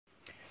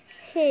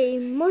Hey,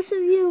 most of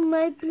you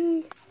might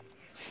be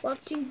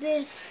watching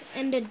this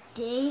and the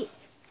date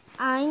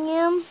I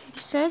am,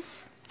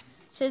 since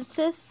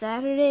it's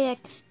Saturday, I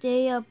can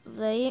stay up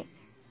late,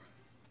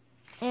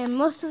 and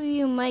most of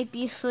you might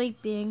be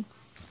sleeping.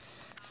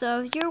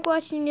 So if you're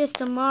watching this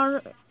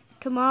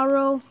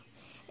tomorrow,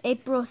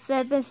 April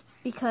 7th,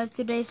 because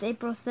today's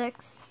April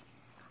 6th,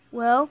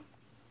 well,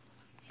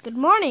 good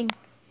morning.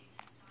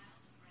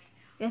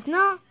 If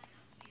not,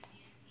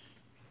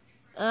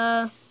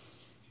 I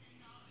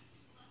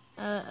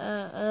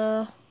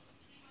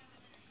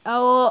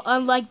will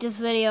unlike this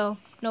video.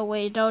 No,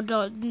 wait, don't,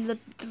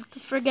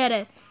 forget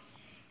it.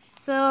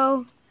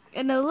 So,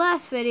 in the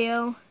last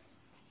video,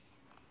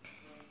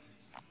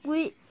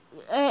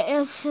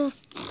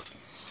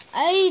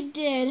 I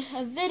did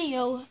a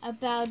video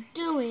about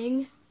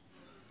doing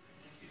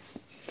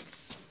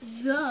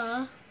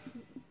the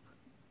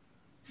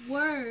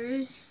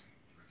worst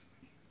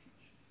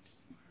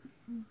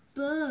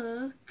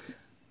book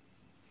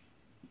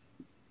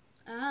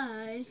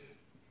I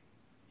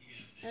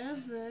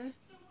ever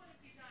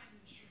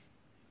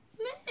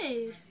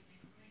made.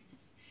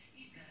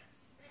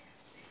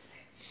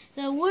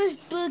 The worst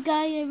book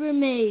I ever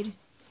made.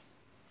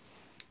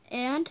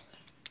 And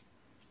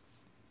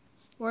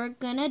we're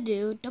gonna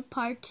do the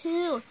part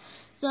 2.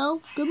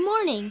 So, good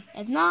morning.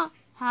 If not,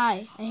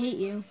 hi, I hate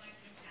you.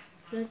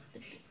 Let's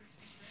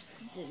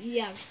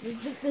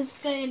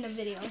get in the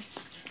video.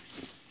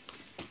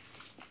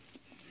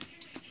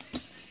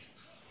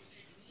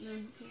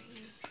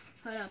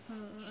 Hold up,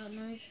 let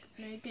me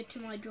get to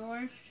my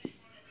drawer.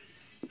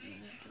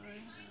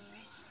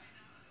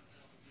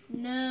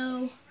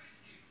 No.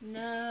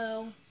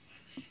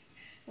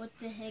 What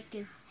the heck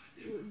is,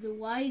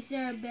 why is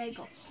there a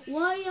bagel?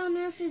 Why on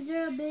earth is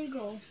there a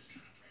bagel?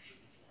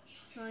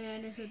 Oh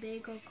yeah, there's a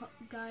bagel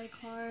guy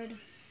card.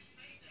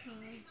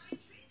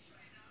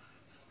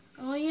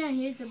 Oh yeah,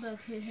 here's the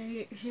book.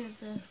 Here's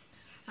the,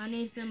 I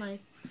need to spend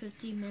like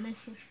 15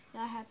 minutes if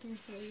that happens,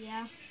 so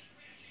yeah.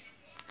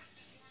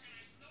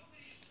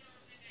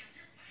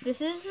 This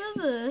is the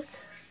book.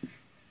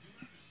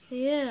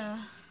 Yeah.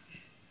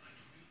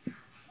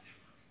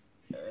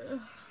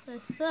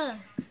 It sucks.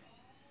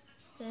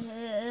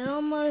 It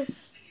almost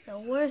the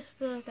worst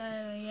book I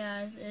ever,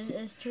 yeah,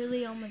 it's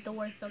truly almost the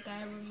worst book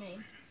I ever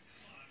made.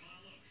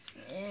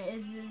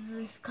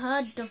 It's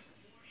called the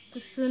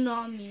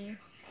Tsunami,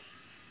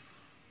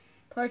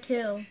 Part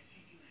 2.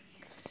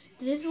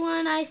 This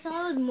one I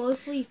thought was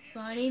mostly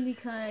funny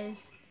because,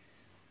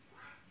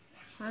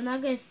 I'm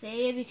not going to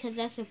say it because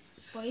that's a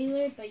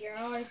spoiler, but you're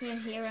always going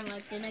to hear in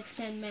like the next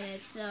 10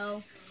 minutes.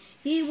 So,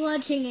 keep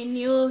watching and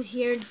you'll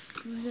hear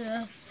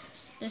the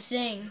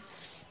thing.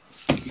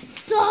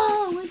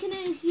 So, when can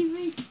I see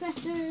race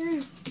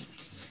faster?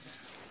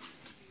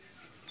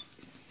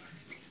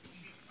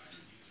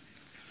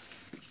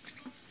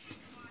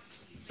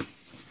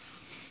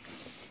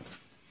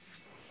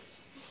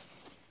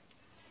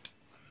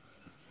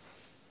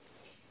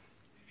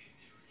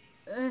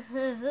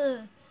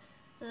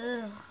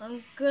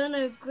 I'm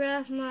gonna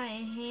grab my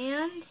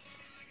hands.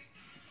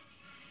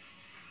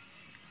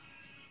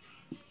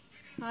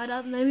 Hold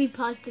up, let me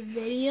pause the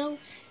video.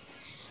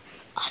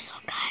 Also,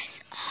 guys,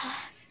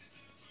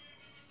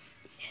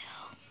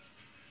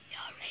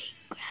 your rate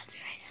grabs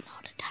your hand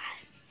all the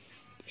time.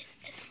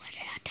 It's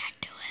literally a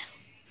tattoo.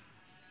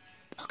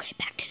 Okay,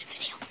 back to the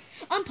video.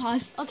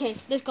 Unpause. Okay,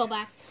 let's go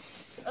back.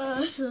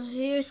 So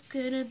here's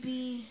gonna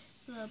be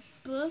the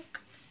book.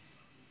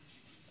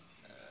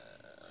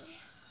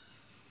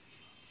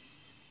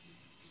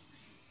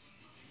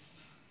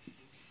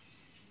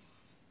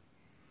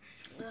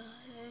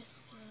 Here's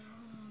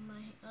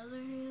my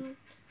other hand.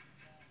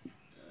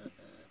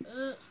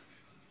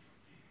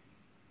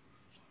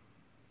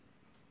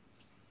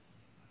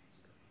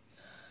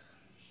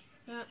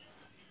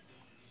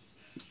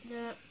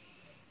 That.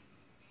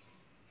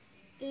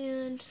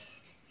 And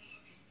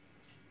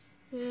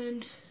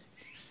the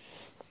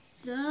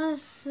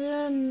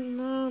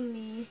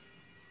tsunami.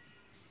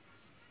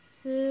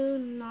 The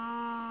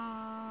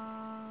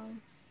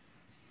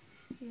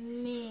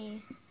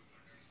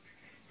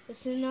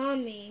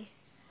tsunami.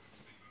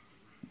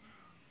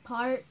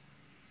 Part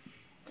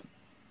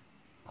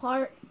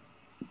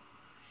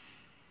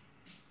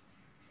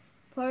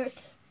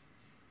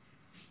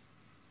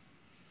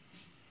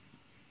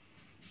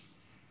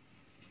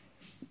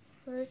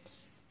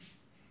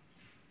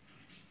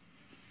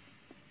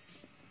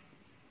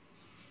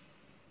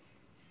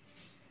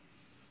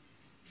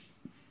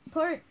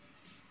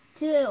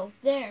 2.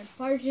 There,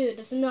 part 2.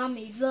 The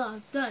tsunami.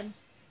 Done.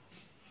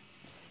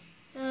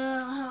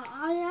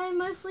 I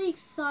mostly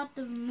thought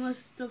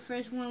the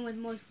first one was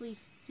mostly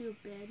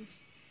stupid.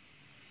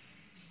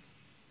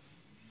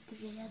 The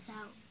video's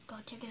out. Go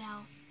check it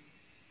out.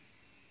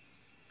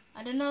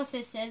 I don't know if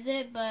it says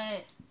it,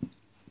 but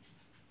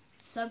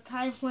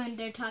sometimes when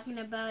they're talking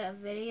about a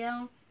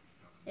video,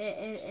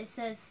 it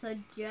says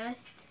suggest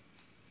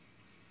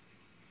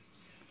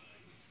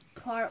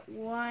part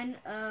 1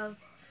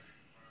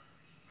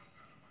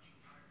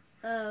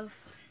 of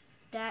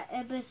that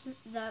episode,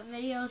 that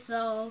video.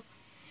 So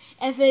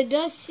if it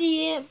does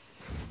see it,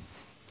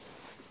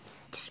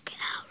 check it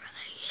out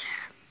right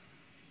here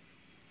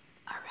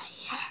or right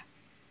here.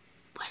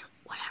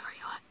 Whatever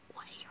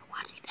you're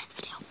watching this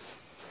video.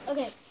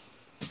 Okay.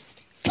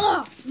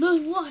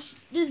 Let's watch.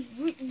 Just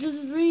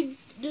read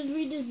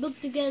this book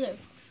together.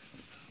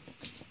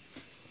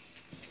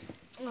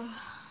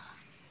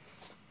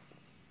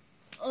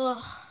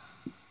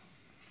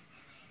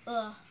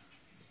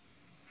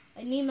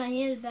 I need my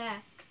hands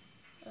back.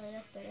 Oh,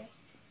 that's better.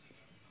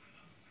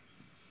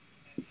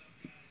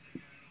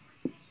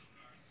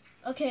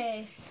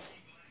 Okay.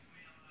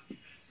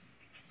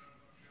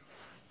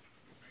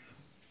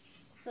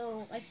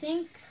 So I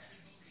think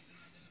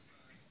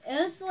it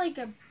was like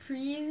a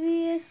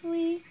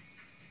previously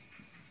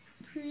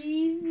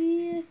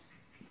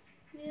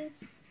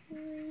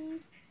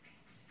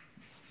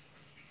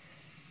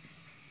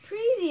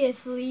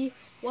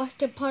watch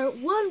the part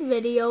 1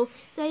 video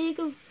so you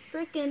can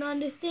freaking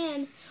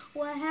understand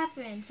what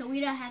happened. So we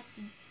don't have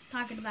to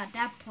talk about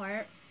that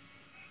part.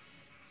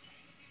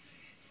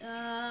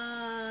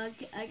 I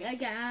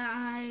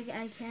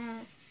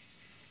can't.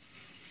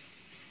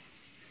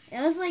 It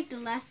was like the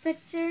last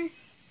picture.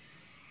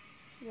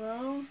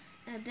 Well,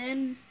 and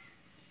then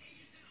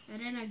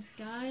a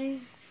guy.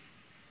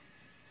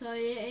 So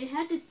it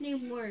had the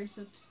same words.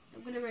 So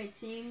I'm gonna write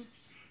same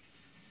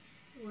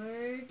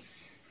words.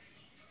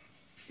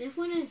 This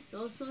one is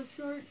so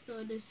short,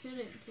 so this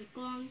shouldn't take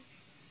long.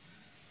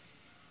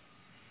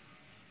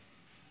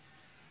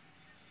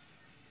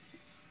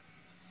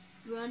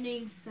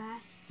 Running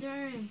faster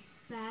and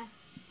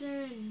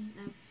faster and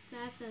as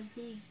fast as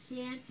he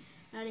can,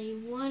 and he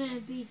wanna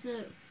be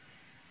so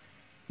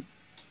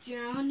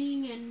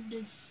drowning in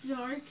the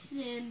sharks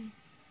and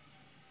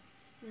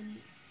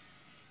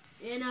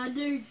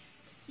other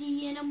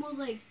sea animals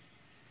like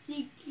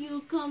sea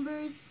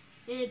cucumbers.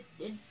 It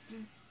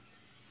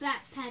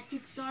Fat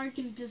Patrick Star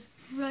can just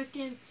crush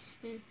him,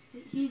 and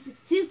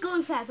he's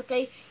going fast.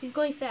 Okay, he's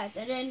going fast,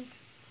 and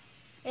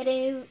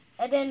then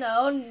the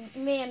old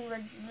man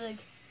was like,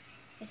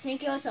 I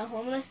think it was a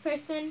homeless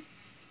person.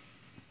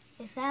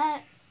 Is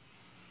that?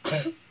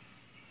 I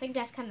think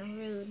that's kind of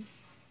rude.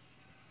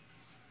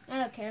 I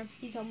don't care.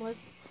 He's homeless.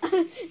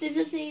 This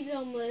is he's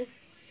homeless.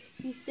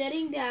 He's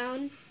sitting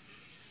down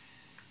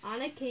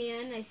on a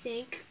can. I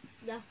think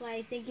that's why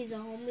I think he's a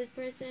homeless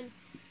person.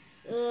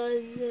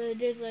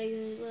 There's like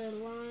little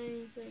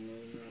lines and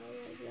all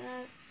like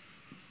that.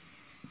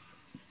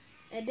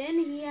 And then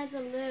he has a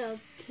little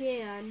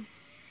can.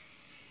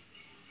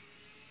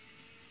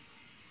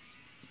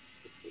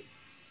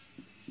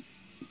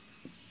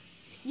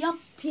 Yup,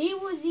 he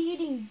was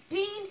eating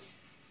beans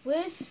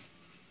with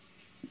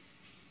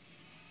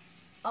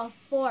a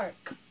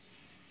fork.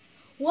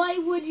 Why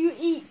would you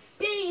eat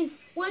beans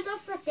with a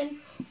frickin'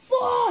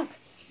 fork?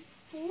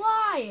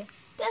 Why?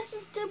 That's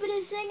the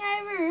stupidest thing I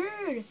ever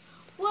heard.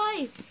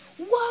 Why?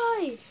 What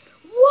are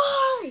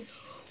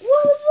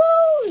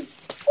those?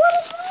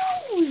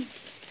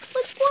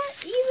 Like, what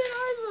even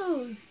are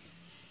those?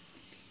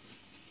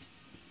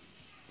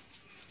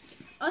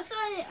 Also,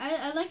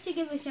 I'd like to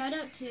give a shout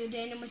out to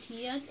Dana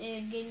Matias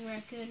and Gaming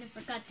Raccoon. I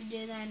forgot to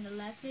do that in the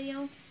last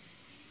video.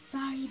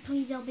 Sorry,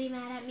 please don't be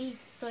mad at me.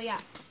 So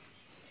yeah,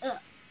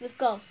 let's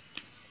go.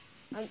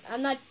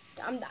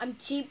 I'm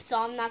cheap, so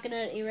I'm not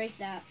gonna erase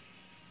that.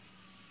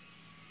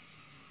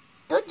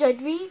 Don't judge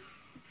me.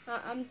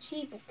 I'm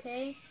cheap,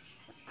 okay?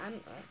 I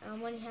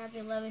only have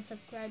 11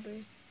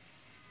 subscribers.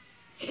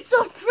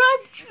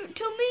 Subscribe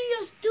to me,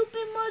 you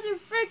stupid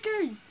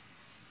motherfuckers! Is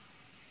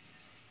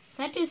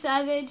that too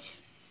savage?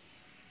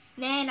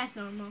 Nah, that's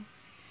normal.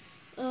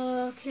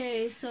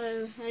 Okay,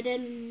 so and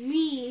then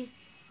me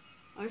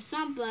or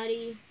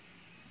somebody,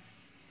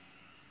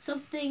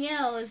 something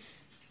else.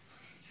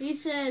 He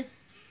says,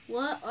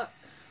 what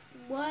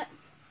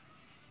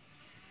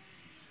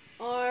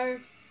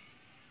are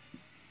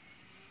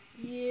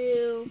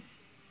you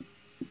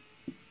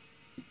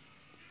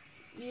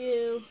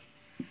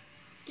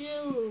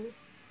doing?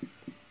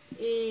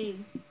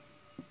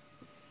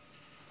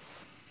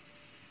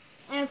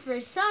 And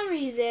for some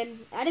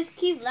reason, I just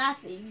keep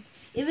laughing.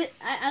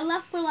 I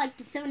laughed for like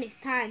the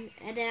 70th time,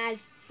 and then I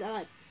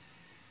thought,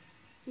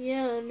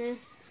 yeah, that's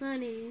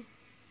funny.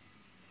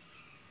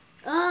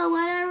 Oh,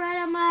 why did I write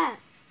on my?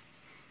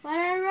 Why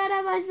did I write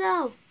on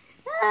myself?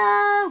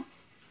 No!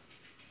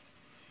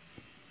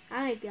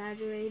 I'm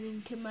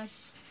exaggerating too much.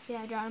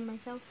 Yeah, I draw on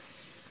myself.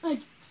 I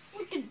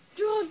freaking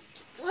draw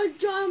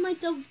on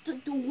myself.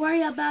 Don't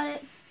worry about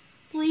it,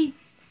 please.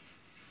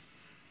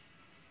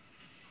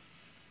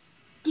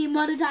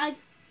 Demonetized.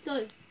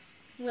 So,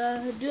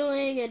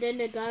 doing, and then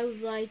the guy was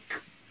like,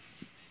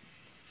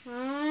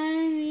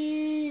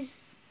 I'm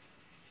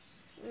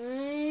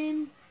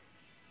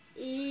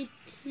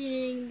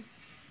eating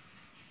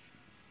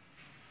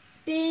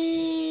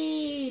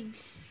beans.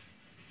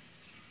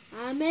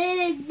 I'm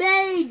eating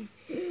beans.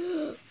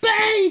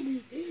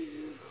 Beans.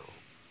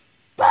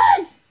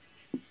 Beans.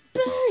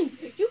 Beans.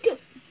 You can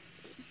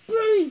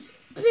beans.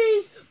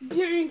 Beans.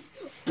 Beans.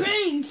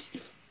 Beans.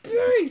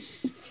 Beans.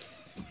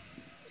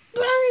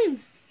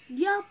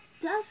 Yup,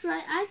 that's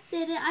right. I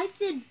said it. I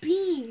said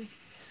beans.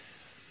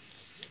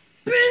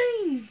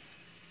 Beans.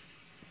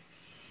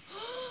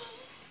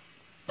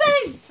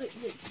 Beans.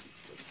 Wait.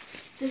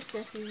 This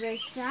doesn't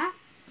erase that.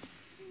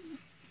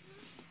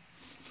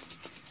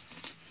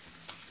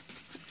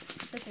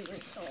 Let's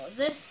erase all of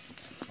this.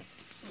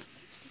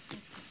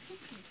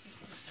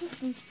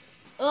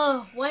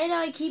 Oh, why do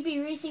I keep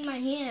erasing my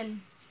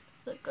hand?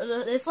 Look,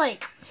 it's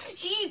like,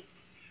 sheep.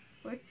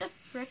 Where the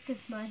frick is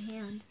my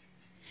hand?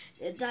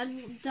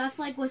 That's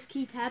like what's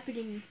keep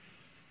happening.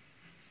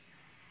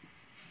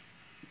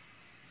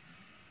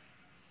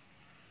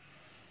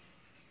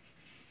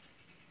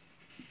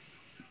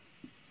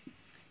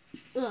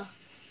 Ugh.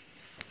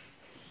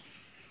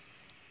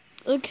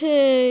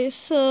 Okay,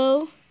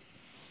 so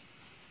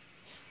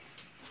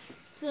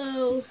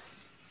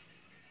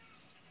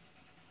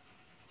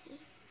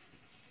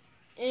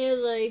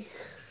and like,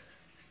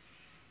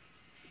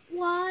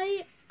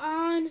 why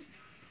on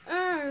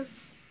earth?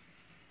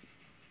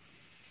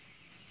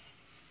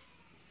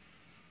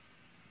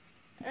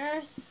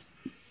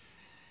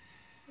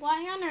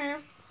 Why on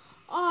earth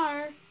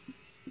are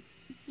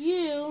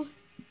you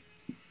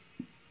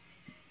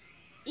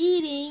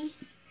eating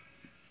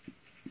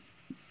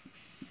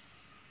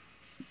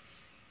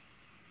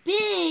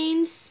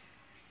beans?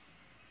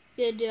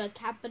 Gonna do a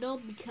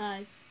capital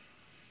because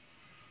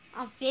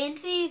I'm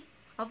fancy.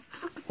 I'm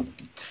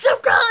so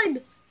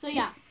good. So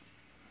yeah,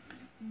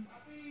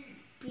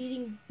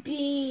 eating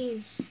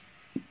beans.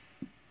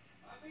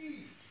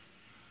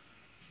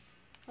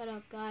 What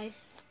up, guys?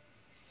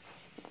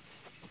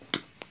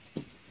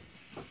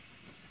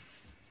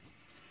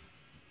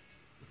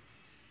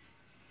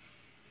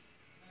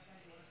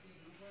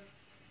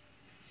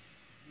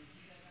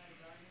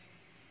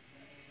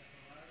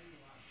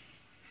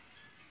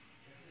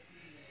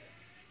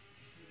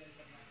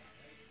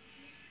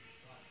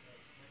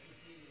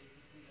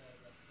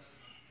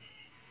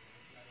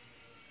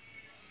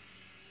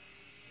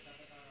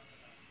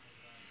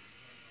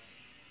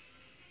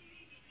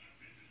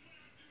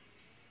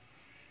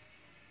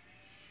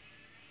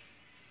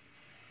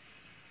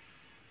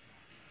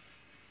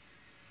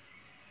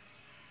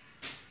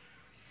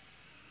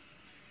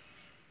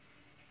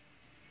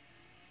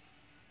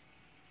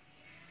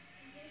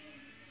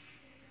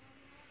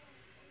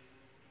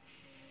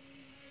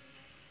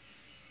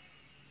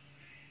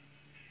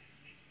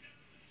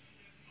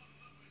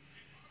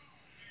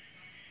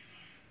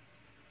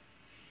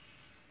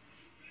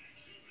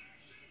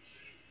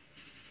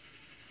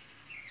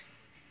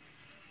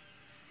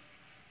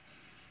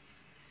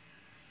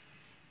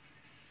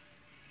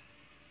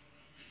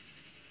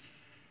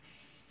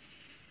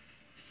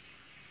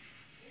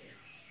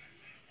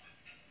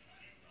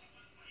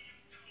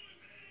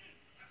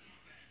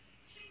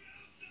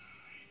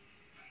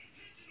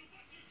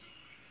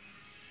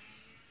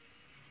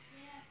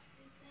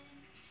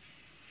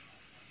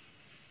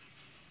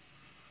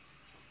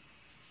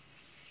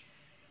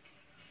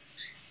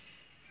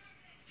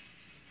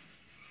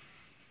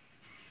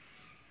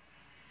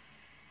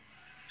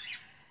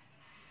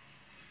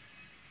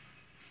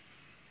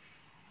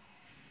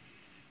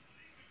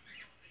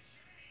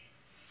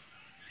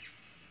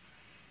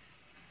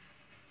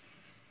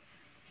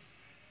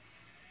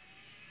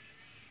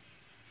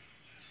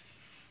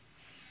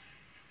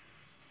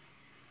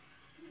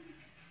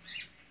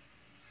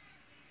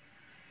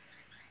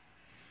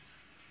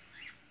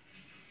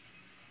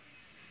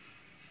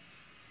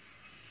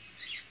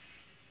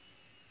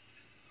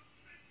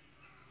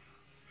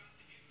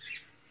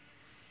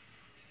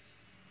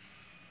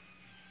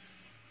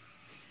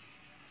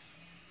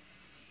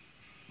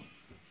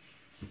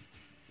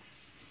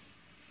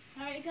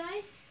 Sorry,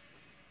 guys.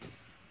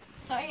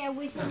 Sorry, I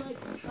wasted like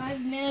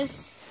 5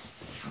 minutes.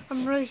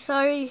 I'm really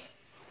sorry.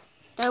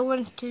 I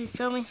wanted to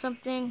show me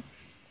something.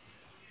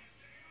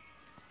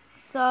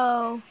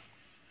 So,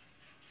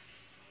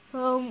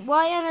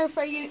 why on earth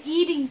are you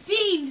eating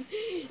beans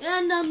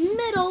in the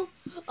middle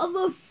of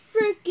a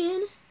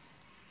freaking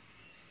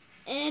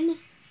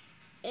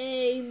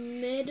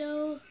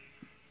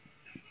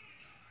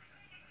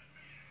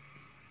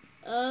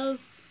of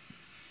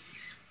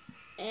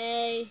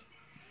a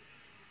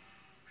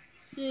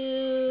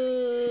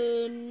tsunami?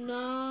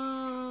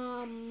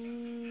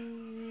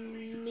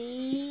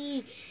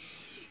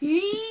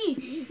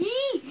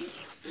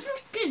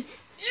 Freaking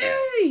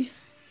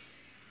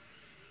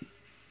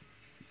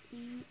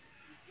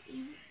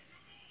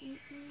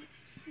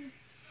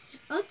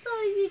also,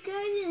 if you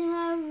guys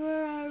have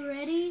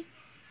already,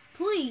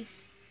 please,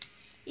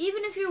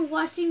 even if you're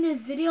watching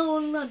this video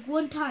on like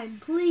one time,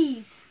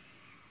 please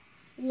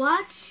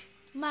watch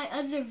my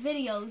other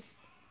videos.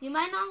 You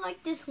might not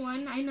like this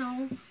one, I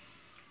know,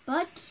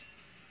 but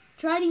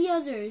try the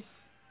others.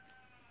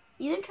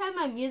 Even try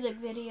my music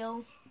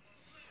video.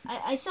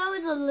 I saw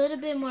it a little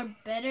bit more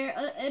better.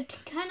 It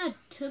kind of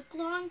took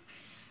long.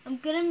 I'm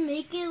gonna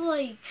make it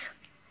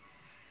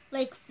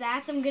like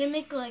fast. I'm gonna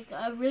make like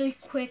a really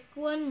quick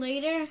one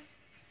later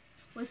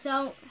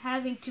without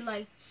having to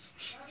like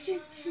okay.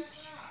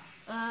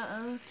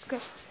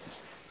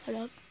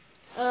 Hold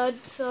up.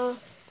 So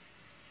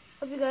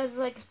Hope you guys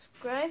like and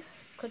subscribe.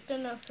 Click the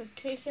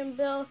notification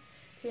bell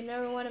if you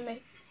never want to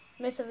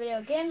miss a video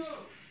again.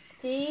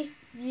 See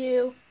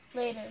you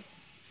later.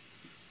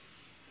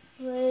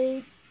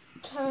 Bye.